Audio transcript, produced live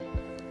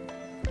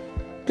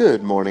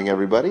Good morning,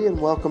 everybody, and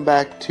welcome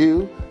back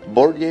to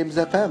Board Games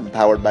FM,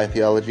 powered by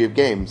Theology of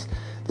Games.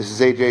 This is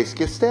AJ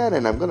Skistad,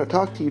 and I'm going to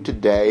talk to you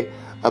today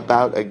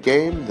about a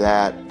game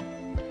that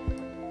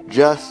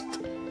just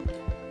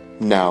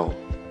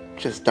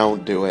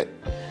don't do it.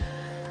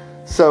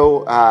 So,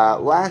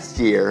 last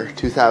year,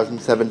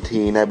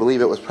 2017, I believe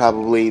it was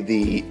probably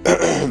the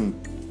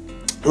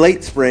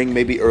late spring,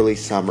 maybe early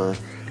summer,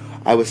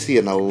 I was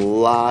seeing a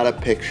lot of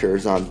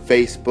pictures on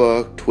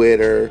Facebook,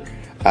 Twitter,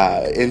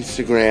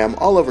 Instagram,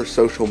 all over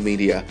social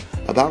media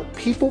about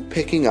people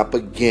picking up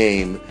a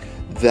game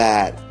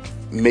that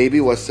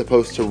maybe was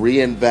supposed to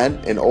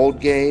reinvent an old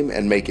game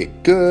and make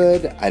it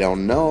good. I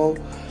don't know.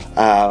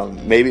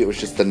 Maybe it was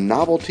just the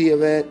novelty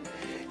of it.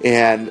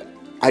 And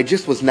I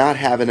just was not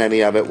having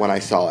any of it when I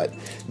saw it.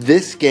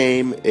 This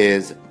game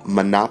is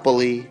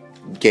Monopoly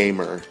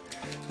Gamer.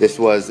 This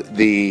was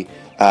the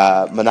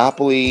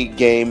Monopoly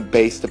game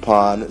based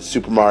upon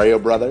Super Mario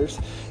Brothers.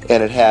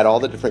 And it had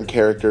all the different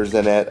characters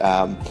in it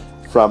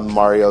from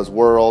Mario's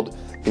world,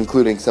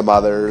 including some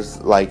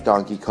others like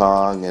Donkey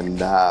Kong, and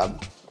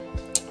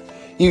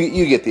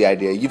you get the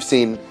idea. You've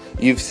seen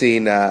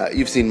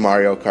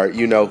Mario Kart.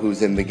 You know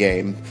who's in the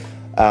game.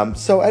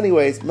 So,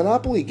 anyways,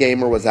 Monopoly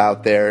Gamer was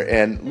out there,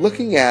 and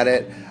looking at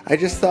it, I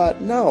just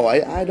thought, no,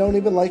 I don't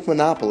even like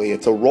Monopoly.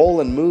 It's a roll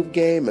and move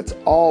game. It's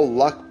all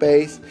luck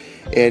based.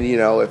 And,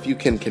 if you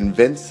can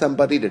convince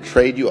somebody to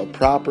trade you a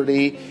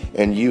property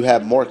and you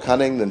have more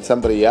cunning than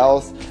somebody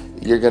else,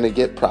 you're going to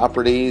get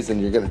properties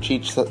and you're going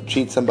to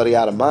cheat somebody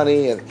out of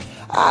money. And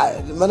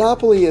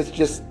Monopoly is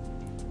just...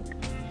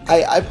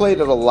 I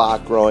played it a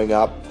lot growing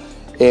up,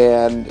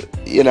 and,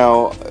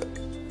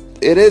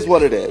 it is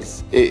what it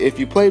is. If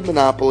you played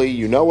Monopoly,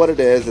 you know what it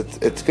is.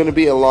 It's going to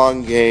be a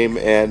long game,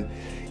 and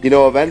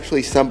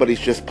eventually somebody's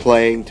just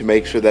playing to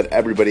make sure that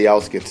everybody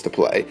else gets to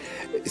play.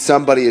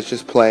 Somebody is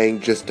just playing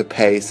just to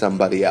pay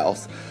somebody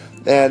else.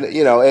 And,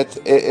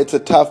 it's a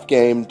tough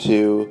game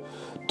to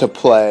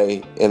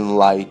play in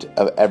light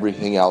of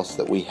everything else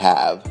that we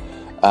have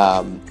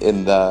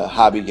in the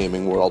hobby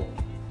gaming world.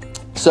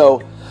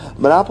 So,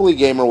 Monopoly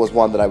Gamer was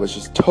one that I was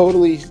just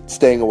totally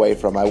staying away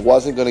from. I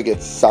wasn't going to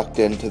get sucked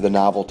into the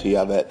novelty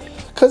of it,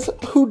 because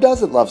who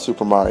doesn't love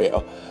Super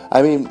Mario?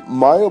 I mean,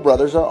 Mario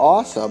Brothers are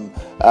awesome.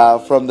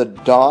 From the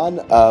dawn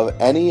of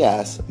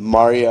NES,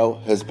 Mario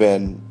has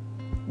been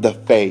the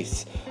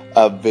face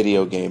of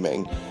video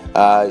gaming.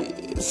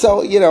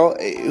 So,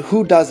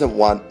 who doesn't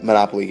want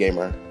Monopoly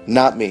Gamer?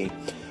 Not me.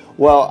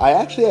 Well, I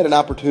actually had an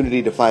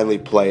opportunity to finally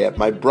play it.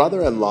 My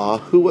brother-in-law,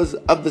 who was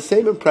of the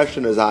same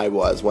impression as I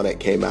was when it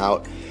came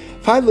out,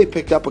 finally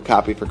picked up a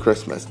copy for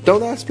Christmas.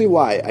 Don't ask me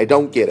why. I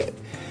don't get it.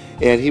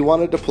 And he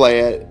wanted to play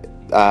it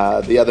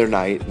the other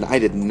night, and I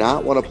did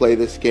not want to play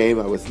this game.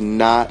 I was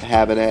not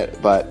having it,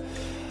 but,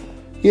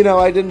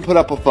 I didn't put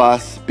up a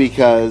fuss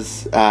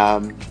because,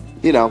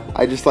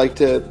 I just like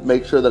to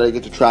make sure that I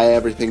get to try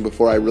everything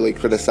before I really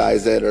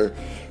criticize it or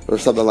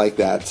something like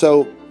that.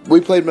 So we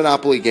played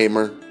Monopoly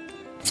Gamer,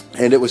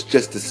 and it was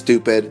just as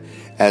stupid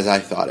as I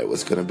thought it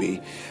was going to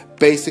be.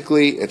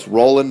 Basically, it's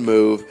roll and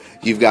move.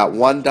 You've got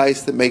one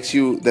dice that makes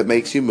you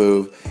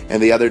move,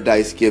 and the other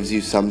dice gives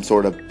you some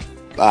sort of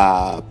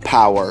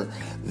power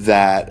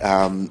that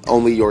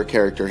only your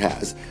character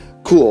has.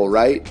 Cool,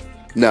 right?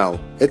 No,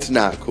 it's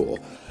not cool.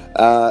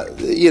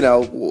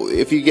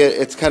 If you get,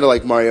 it's kind of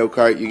like Mario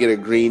Kart. You get a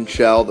green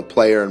shell. The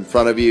player in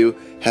front of you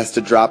has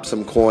to drop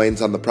some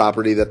coins on the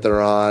property that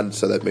they're on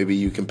so that maybe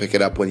you can pick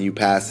it up when you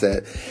pass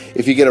it.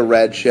 If you get a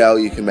red shell,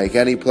 you can make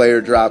any player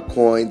drop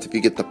coins. If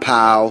you get the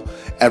POW,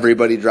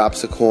 everybody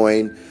drops a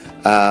coin.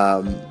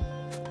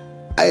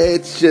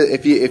 It's just,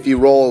 if you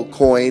roll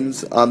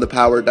coins on the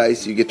power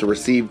dice, you get to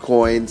receive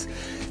coins.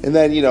 And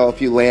then,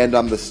 if you land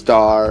on the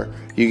star,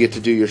 you get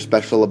to do your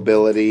special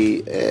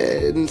ability.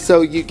 And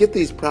so you get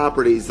these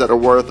properties that are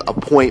worth a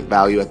point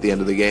value at the end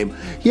of the game.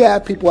 Yeah,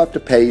 people have to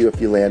pay you if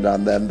you land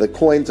on them. The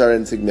coins are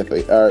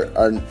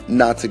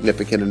not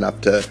significant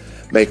enough to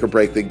make or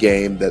break the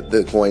game,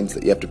 the coins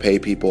that you have to pay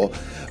people.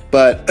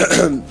 But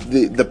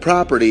the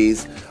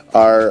properties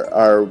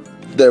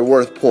they're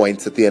worth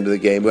points at the end of the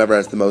game. Whoever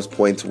has the most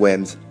points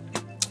wins.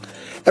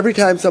 Every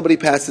time somebody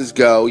passes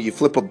go, you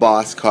flip a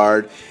boss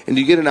card, and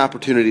you get an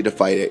opportunity to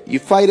fight it. You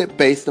fight it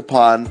based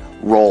upon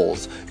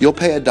rolls. You'll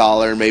pay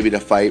 $1 maybe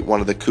to fight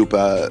one of the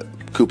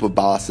Koopa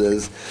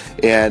bosses,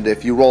 and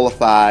if you roll a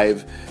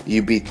 5,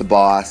 you beat the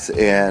boss,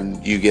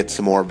 and you get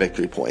some more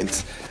victory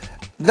points.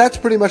 That's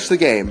pretty much the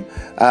game.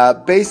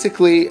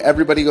 Basically,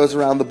 everybody goes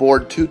around the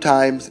board 2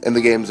 times, and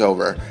the game's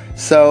over.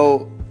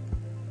 So,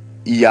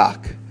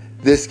 yuck.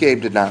 This game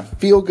did not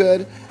feel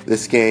good.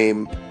 This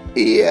game...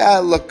 yeah,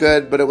 it looked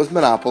good, but it was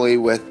Monopoly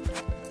with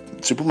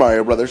Super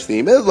Mario Brothers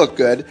theme. It looked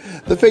good.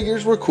 The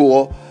figures were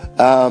cool.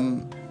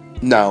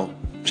 No.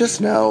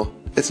 Just no.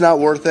 It's not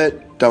worth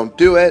it. Don't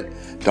do it.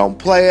 Don't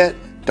play it.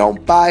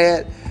 Don't buy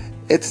it.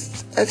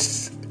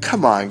 It's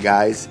come on,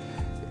 guys.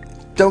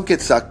 Don't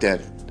get sucked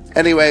in.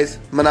 Anyways,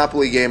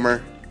 Monopoly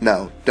Gamer,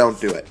 no, don't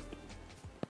do it.